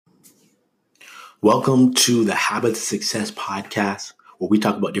Welcome to the Habits of Success podcast, where we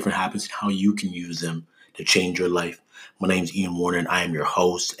talk about different habits and how you can use them to change your life. My name is Ian Warner, and I am your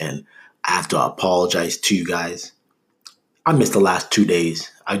host, and I have to apologize to you guys. I missed the last 2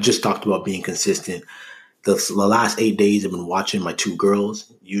 days. I just talked about being consistent. The last 8 days, I've been watching my two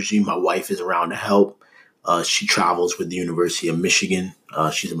girls. Usually my wife is around to help. She travels with the University of Michigan.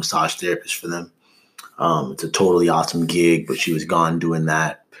 She's a massage therapist for them. It's a totally awesome gig, but she was gone doing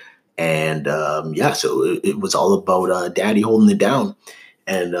that. And so it was all about daddy holding it down.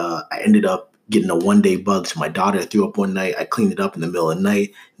 And I ended up getting a 1 day bug. So my daughter threw up one night. I cleaned it up in the middle of the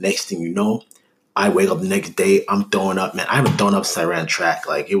night. Next thing you know, I wake up the next day. I'm throwing up, man. I haven't thrown up since I ran track.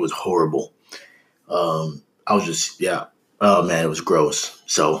 Like, it was horrible. I was just, oh man, it was gross.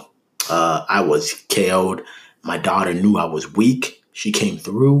 So I was KO'd. My daughter knew I was weak. She came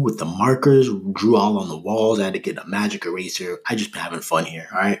through with the markers, drew all on the walls. I had to get a magic eraser. I just been having fun here,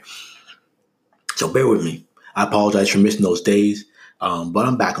 all right? So bear with me. I apologize for missing those days, but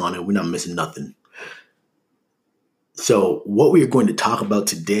I'm back on it. We're not missing nothing. So what we are going to talk about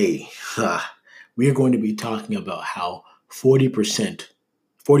today, we are going to be talking about how 40%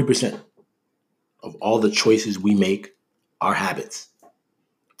 of all the choices we make are habits.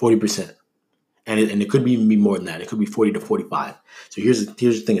 40%. And it could be even be more than that. It could be 40 to 45. So here's the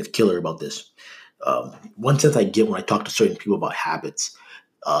thing that's killer about this. One sense I get when I talk to certain people about habits,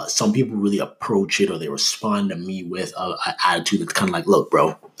 some people really approach it or they respond to me with an attitude that's kind of like, look,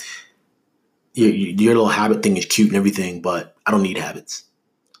 bro, your little habit thing is cute and everything, but I don't need habits.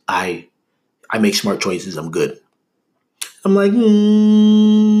 I make smart choices. I'm good. I'm like,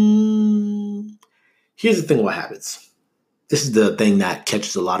 here's the thing about habits. This is the thing that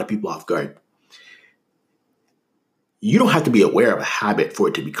catches a lot of people off guard. You don't have to be aware of a habit for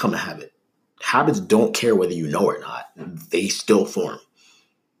it to become a habit. Habits don't care whether you know or not. They still form.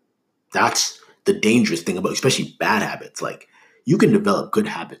 That's the dangerous thing about, especially bad habits. Like, you can develop good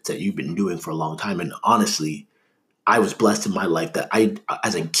habits that you've been doing for a long time. And honestly, I was blessed in my life that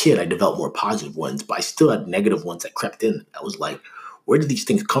as a kid, I developed more positive ones, but I still had negative ones that crept in. I was like, where did these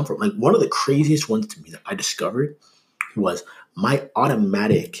things come from? Like, one of the craziest ones to me that I discovered was my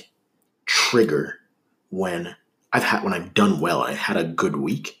automatic trigger when I've done well, I had a good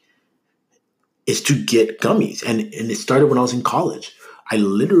week, is to get gummies. And it started when I was in college. I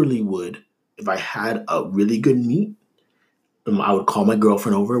literally would, if I had a really good meet, I would call my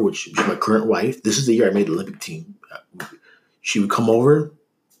girlfriend over, which is my current wife. This is the year I made the Olympic team. She would come over.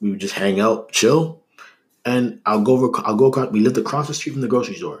 We would just hang out, chill. And I'll go across. We lived across the street from the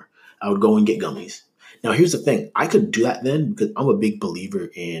grocery store. I would go and get gummies. Now, here's the thing. I could do that then because I'm a big believer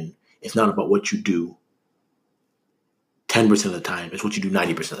in it's not about what you do 10% of the time. It's what you do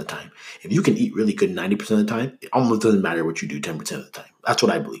 90% of the time. If you can eat really good 90% of the time, it almost doesn't matter what you do 10% of the time. That's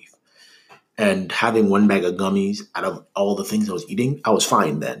what I believe. And having one bag of gummies out of all the things I was eating, I was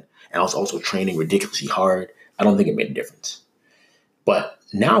fine then. And I was also training ridiculously hard. I don't think it made a difference. But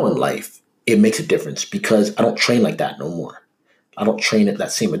now in life, it makes a difference because I don't train like that no more. I don't train at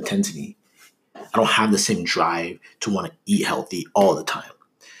that same intensity. I don't have the same drive to want to eat healthy all the time.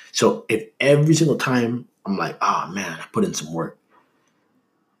 So if every single time I'm like, man, I put in some work,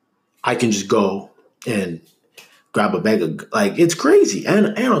 I can just go and grab a bag of, like, it's crazy.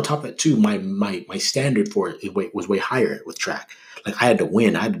 And on top of it too, my standard for it was way higher with track. Like, I had to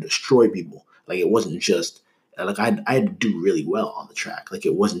win. I had to destroy people. Like, it wasn't just, like, I had to do really well on the track. Like,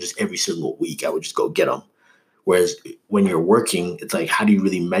 it wasn't just every single week I would just go get them. Whereas when you're working, it's like, how do you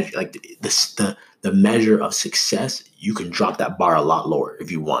really measure, like, the measure of success? You can drop that bar a lot lower if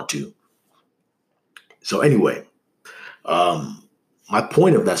you want to. So anyway, my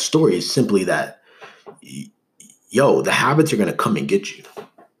point of that story is simply that, the habits are going to come and get you.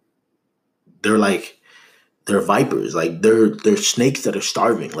 They're vipers. Like, they're snakes that are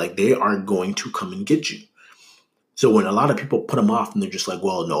starving. Like, they are going to come and get you. So when a lot of people put them off and they're just like,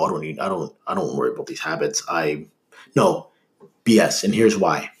 well, no, I don't worry about these habits. No, BS. And here's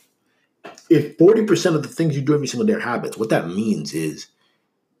why. If 40% of the things you do every single day are habits, what that means is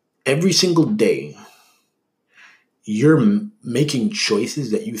every single day you're making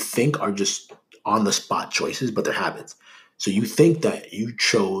choices that you think are just on the spot choices, but they're habits. So you think that you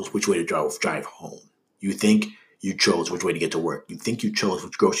chose which way to drive home. You think you chose which way to get to work. You think you chose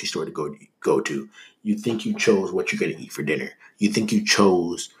which grocery store to go to. You think you chose what you're going to eat for dinner. You think you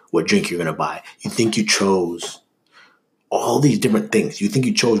chose what drink you're going to buy. You think you chose all these different things. You think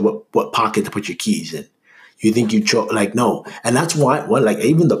you chose what pocket to put your keys in. You think you chose, like, no. And that's why,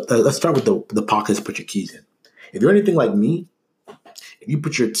 even let's start with the pockets to put your keys in. If you're anything like me, if you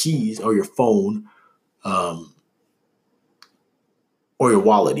put your keys or your phone or your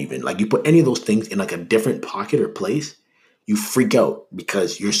wallet even. Like you put any of those things in like a different pocket or place, you freak out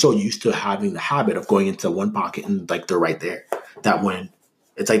because you're so used to having the habit of going into one pocket and like they're right there. That when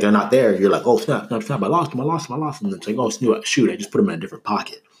it's like they're not there, you're like, oh snap, snap, snap, I lost them, I lost them, I lost them. And it's like, oh shoot, I just put them in a different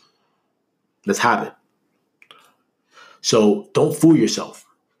pocket. That's habit. So don't fool yourself.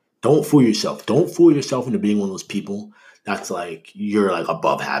 Don't fool yourself. Don't fool yourself into being one of those people that's like you're like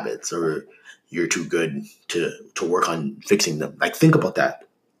above habits or you're too good to work on fixing them. Like think about that.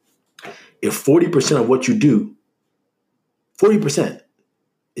 If 40% of what you do, 40%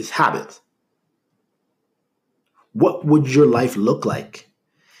 is habits, what would your life look like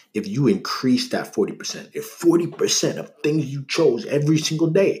if you increase that 40%? If 40% of things you chose every single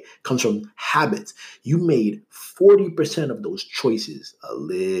day comes from habits, you made 40% of those choices a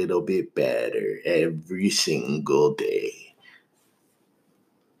little bit better every single day.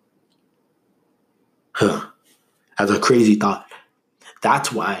 That's a crazy thought.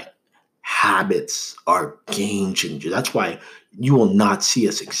 That's why habits are game changers. That's why you will not see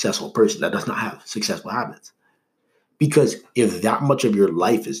a successful person that does not have successful habits. Because if that much of your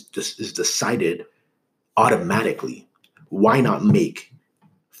life is decided automatically, why not make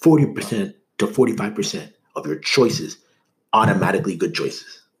 40% to 45% of your choices automatically good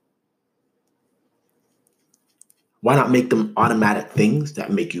choices? Why not make them automatic things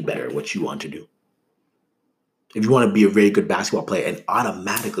that make you better at what you want to do? If you want to be a very good basketball player and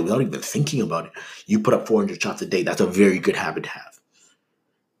automatically, without even thinking about it, you put up 400 shots a day, that's a very good habit to have.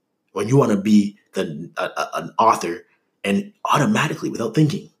 When you want to be an author and automatically, without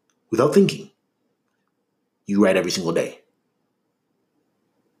thinking, you write every single day.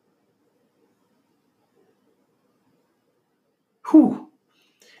 Whew.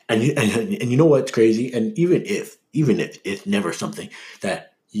 And you know what's crazy? And even if it's never something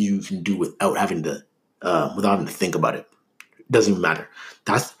that you can do without having to think about it, doesn't even matter.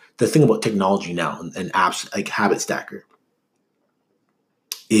 That's the thing about technology now and apps like Habit Stacker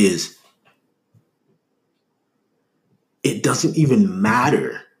is it doesn't even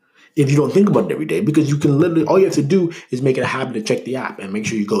matter if you don't think about it every day because you can literally all you have to do is make it a habit to check the app and make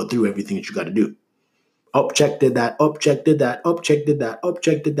sure you go through everything that you got to do. Up, check, did that. Up, check, did that. Up, check, did that. Up,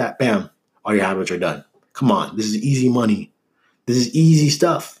 check, did that. Bam. All your habits are done. Come on. This is easy money. This is easy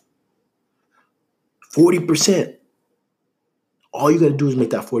stuff. 40%. All you got to do is make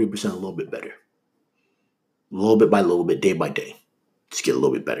that 40% a little bit better. Little bit by little bit, day by day. Just get a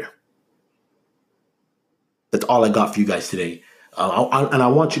little bit better. That's all I got for you guys today. And I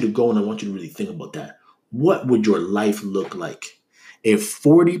want you to go and I want you to really think about that. What would your life look like if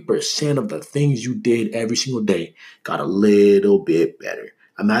 40% of the things you did every single day got a little bit better?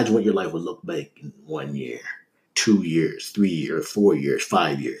 Imagine what your life would look like in 1 year, 2 years, 3 years, 4 years,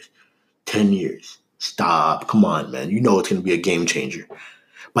 5 years, 10 years. Stop. Come on, man. You know it's going to be a game changer.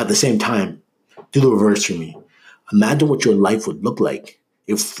 But at the same time, do the reverse for me. Imagine what your life would look like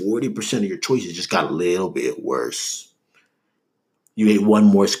if 40% of your choices just got a little bit worse. You ate one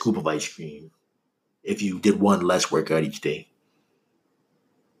more scoop of ice cream. If you did one less workout each day.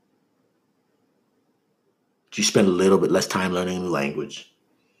 You spend a little bit less time learning a new language.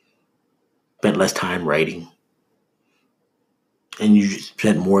 Spent less time writing. And you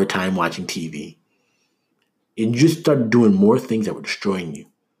spent more time watching TV. And you just started doing more things that were destroying you.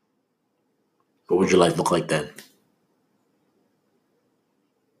 What would your life look like then?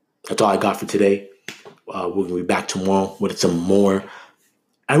 That's all I got for today. We're going to be back tomorrow with some more.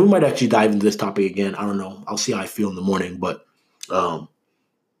 And we might actually dive into this topic again. I don't know. I'll see how I feel in the morning. But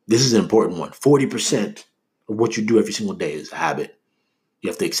this is an important one. 40% of what you do every single day is a habit. You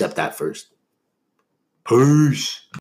have to accept that first. Peace.